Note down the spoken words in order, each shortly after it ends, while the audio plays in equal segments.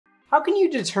How can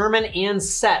you determine and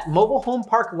set mobile home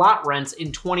park lot rents in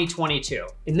 2022?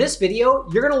 In this video,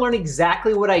 you're gonna learn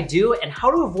exactly what I do and how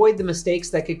to avoid the mistakes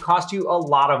that could cost you a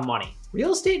lot of money.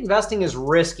 Real estate investing is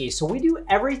risky, so we do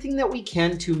everything that we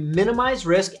can to minimize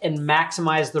risk and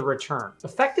maximize the return.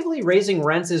 Effectively raising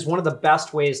rents is one of the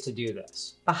best ways to do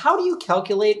this. But how do you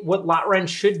calculate what lot rent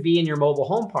should be in your mobile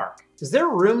home park? Is there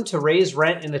room to raise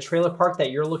rent in the trailer park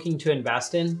that you're looking to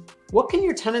invest in? What can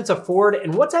your tenants afford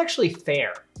and what's actually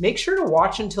fair? Make sure to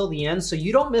watch until the end so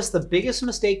you don't miss the biggest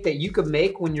mistake that you could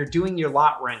make when you're doing your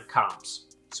lot rent comps.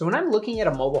 So when I'm looking at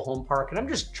a mobile home park and I'm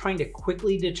just trying to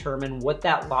quickly determine what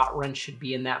that lot rent should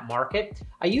be in that market,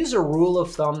 I use a rule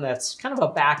of thumb that's kind of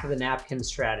a back of the napkin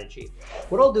strategy.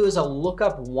 What I'll do is I'll look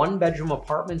up 1-bedroom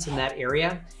apartments in that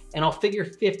area and I'll figure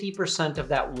 50% of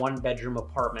that 1-bedroom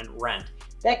apartment rent.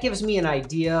 That gives me an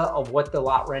idea of what the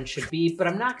lot rent should be, but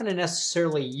I'm not gonna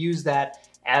necessarily use that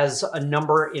as a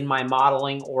number in my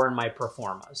modeling or in my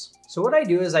performas. So what I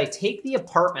do is I take the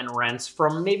apartment rents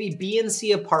from maybe B and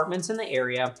C apartments in the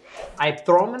area, I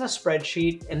throw them in a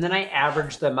spreadsheet, and then I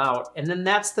average them out. And then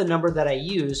that's the number that I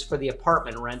use for the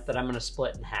apartment rent that I'm gonna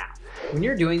split in half. When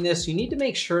you're doing this, you need to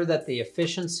make sure that the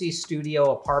efficiency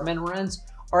studio apartment rents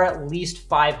are at least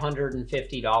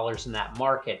 $550 in that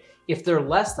market. If they're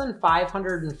less than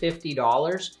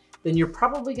 $550, then you're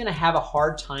probably gonna have a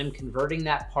hard time converting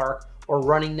that park or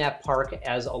running that park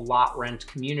as a lot rent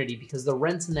community because the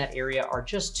rents in that area are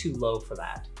just too low for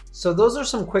that. So those are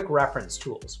some quick reference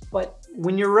tools. But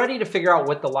when you're ready to figure out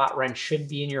what the lot rent should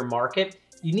be in your market,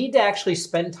 you need to actually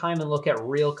spend time and look at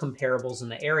real comparables in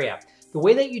the area. The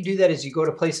way that you do that is you go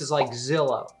to places like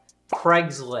Zillow,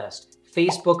 Craigslist,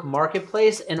 Facebook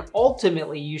Marketplace, and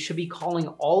ultimately you should be calling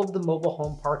all of the mobile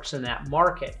home parks in that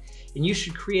market. And you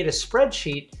should create a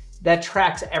spreadsheet that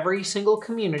tracks every single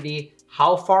community,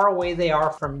 how far away they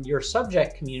are from your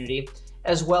subject community,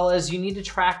 as well as you need to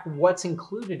track what's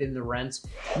included in the rents,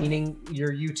 meaning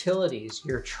your utilities,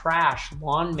 your trash,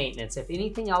 lawn maintenance. If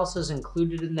anything else is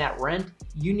included in that rent,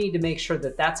 you need to make sure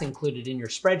that that's included in your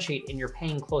spreadsheet and you're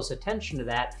paying close attention to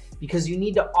that because you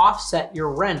need to offset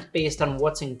your rent based on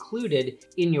what's included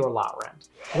in your lot rent.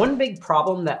 One big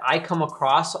problem that I come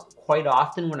across quite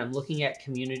often when I'm looking at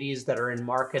communities that are in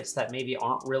markets that maybe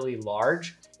aren't really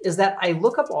large is that I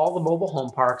look up all the mobile home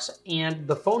parks and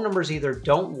the phone numbers either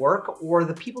don't work or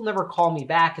the people never call me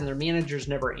back and their managers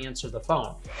never answer the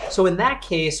phone. So in that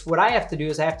case, what I have to do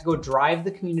is I have to go drive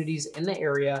the communities in the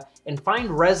area and find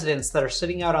residents that are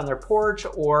sitting out on their porch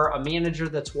or a manager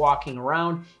that's walking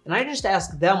around, and I just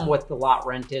ask them what the lot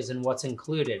rent is and what's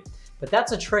included. But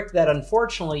that's a trick that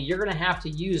unfortunately you're gonna have to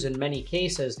use in many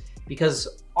cases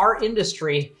because our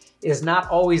industry is not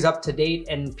always up to date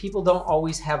and people don't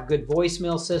always have good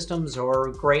voicemail systems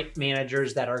or great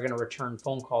managers that are gonna return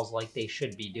phone calls like they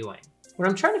should be doing. When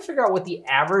I'm trying to figure out what the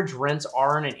average rents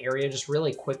are in an area just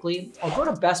really quickly, I'll go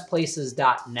to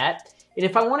bestplaces.net. And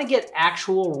if I want to get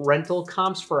actual rental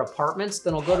comps for apartments,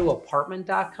 then I'll go to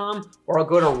apartment.com or I'll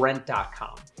go to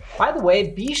rent.com. By the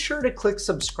way, be sure to click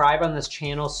subscribe on this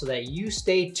channel so that you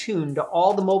stay tuned to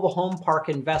all the mobile home park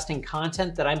investing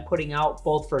content that I'm putting out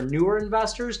both for newer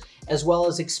investors as well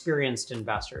as experienced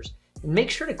investors. And make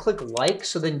sure to click like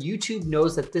so then YouTube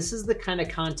knows that this is the kind of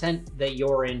content that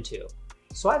you're into.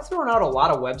 So I've thrown out a lot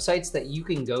of websites that you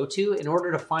can go to in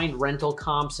order to find rental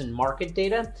comps and market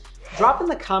data. Drop in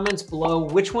the comments below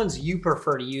which ones you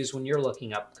prefer to use when you're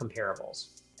looking up comparables.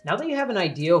 Now that you have an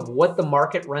idea of what the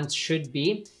market rents should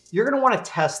be, you're gonna wanna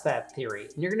test that theory.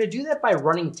 And you're gonna do that by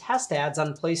running test ads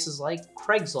on places like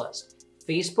Craigslist,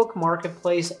 Facebook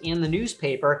Marketplace, and the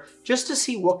newspaper just to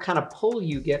see what kind of pull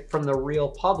you get from the real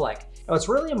public. Now it's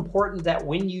really important that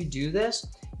when you do this,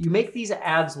 you make these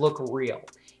ads look real.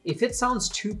 If it sounds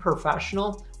too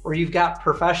professional or you've got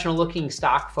professional looking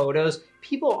stock photos,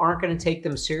 people aren't gonna take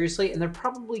them seriously and they're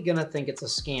probably gonna think it's a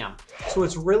scam. So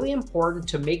it's really important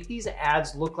to make these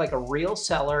ads look like a real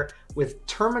seller with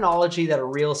terminology that a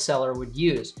real seller would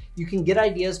use. You can get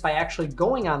ideas by actually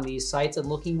going on these sites and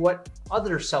looking what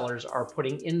other sellers are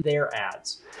putting in their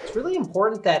ads. It's really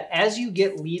important that as you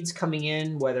get leads coming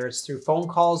in, whether it's through phone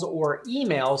calls or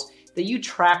emails, that you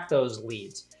track those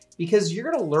leads, because you're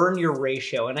gonna learn your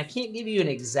ratio. And I can't give you an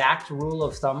exact rule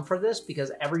of thumb for this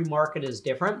because every market is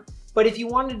different. But if you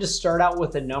wanted to start out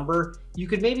with a number, you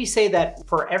could maybe say that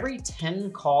for every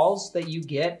 10 calls that you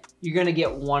get, you're gonna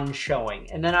get 1 showing.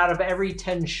 And then out of every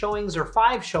 10 showings or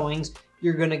 5 showings,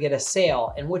 you're gonna get a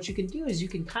sale. And what you can do is you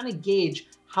can kind of gauge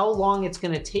how long it's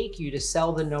gonna take you to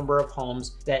sell the number of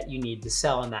homes that you need to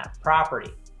sell in that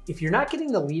property. If you're not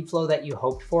getting the lead flow that you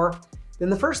hoped for, then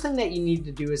the first thing that you need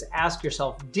to do is ask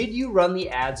yourself, did you run the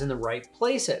ads in the right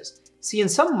places? See, in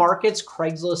some markets,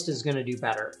 Craigslist is going to do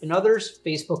better. In others,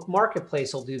 Facebook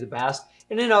Marketplace will do the best.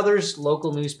 And in others,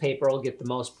 local newspaper will get the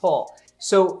most pull.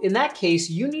 So in that case,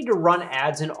 you need to run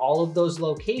ads in all of those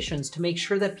locations to make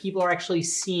sure that people are actually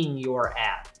seeing your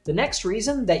ad. The next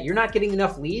reason that you're not getting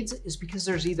enough leads is because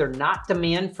there's either not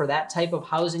demand for that type of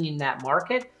housing in that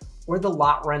market, or the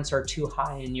lot rents are too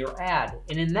high in your ad.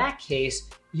 And in that case,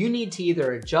 you need to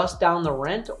either adjust down the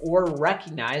rent or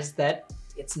recognize that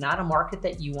it's not a market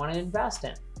that you want to invest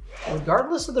in.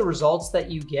 Regardless of the results that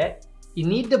you get, you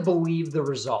need to believe the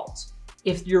results.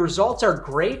 If your results are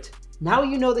great, now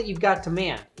you know that you've got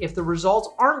demand. If the results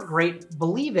aren't great,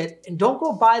 believe it and don't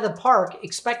go buy the park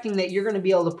expecting that you're going to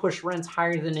be able to push rents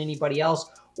higher than anybody else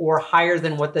or higher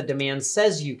than what the demand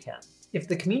says you can. If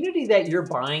the community that you're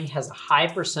buying has a high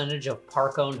percentage of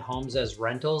park-owned homes as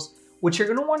rentals, what you're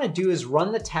gonna wanna do is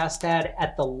run the test ad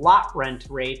at the lot rent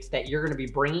rate that you're gonna be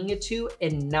bringing it to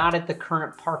and not at the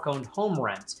current park-owned home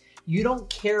rents. You don't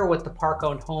care what the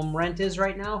park-owned home rent is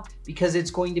right now because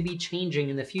it's going to be changing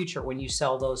in the future when you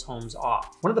sell those homes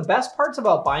off. One of the best parts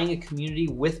about buying a community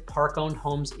with park-owned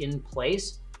homes in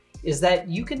place is that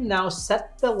you can now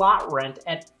set the lot rent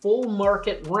at full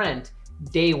market rent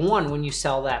day one when you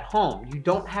sell that home. You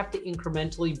don't have to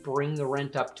incrementally bring the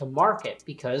rent up to market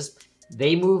because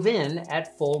they move in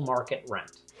at full market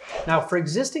rent. Now, for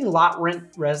existing lot rent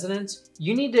residents,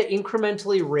 you need to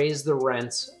incrementally raise the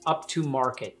rents up to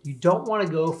market. You don't want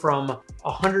to go from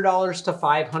 $100 to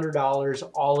 $500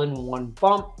 all in one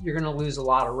bump. You're going to lose a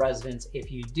lot of residents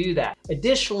if you do that.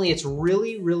 Additionally, it's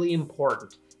really, really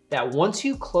important that once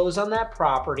you close on that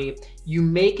property, you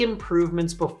make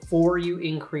improvements before you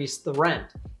increase the rent.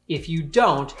 If you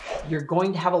don't, you're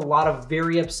going to have a lot of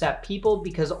very upset people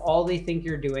because all they think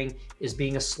you're doing is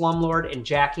being a slumlord and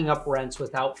jacking up rents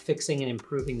without fixing and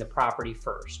improving the property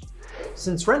first.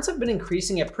 Since rents have been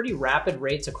increasing at pretty rapid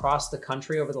rates across the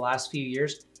country over the last few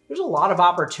years, there's a lot of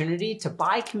opportunity to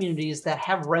buy communities that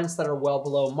have rents that are well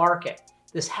below market.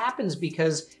 This happens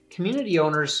because community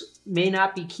owners may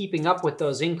not be keeping up with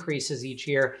those increases each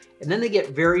year, and then they get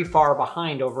very far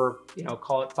behind over,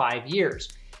 call it 5 years.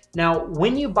 Now,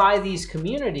 when you buy these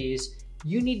communities,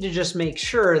 you need to just make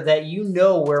sure that you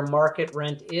know where market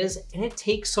rent is, and it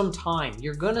takes some time.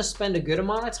 You're gonna spend a good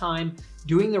amount of time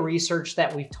doing the research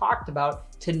that we've talked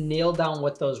about to nail down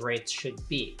what those rates should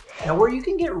be. Now, where you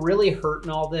can get really hurt in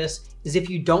all this is if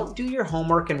you don't do your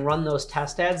homework and run those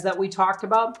test ads that we talked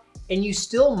about, and you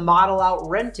still model out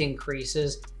rent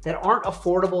increases that aren't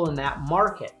affordable in that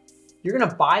market. You're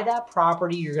gonna buy that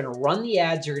property, you're gonna run the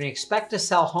ads, you're gonna expect to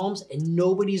sell homes, and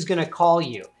nobody's gonna call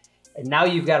you. And now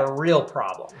you've got a real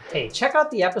problem. Hey, check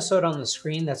out the episode on the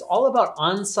screen that's all about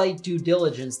on-site due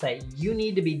diligence that you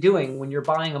need to be doing when you're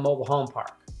buying a mobile home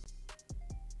park.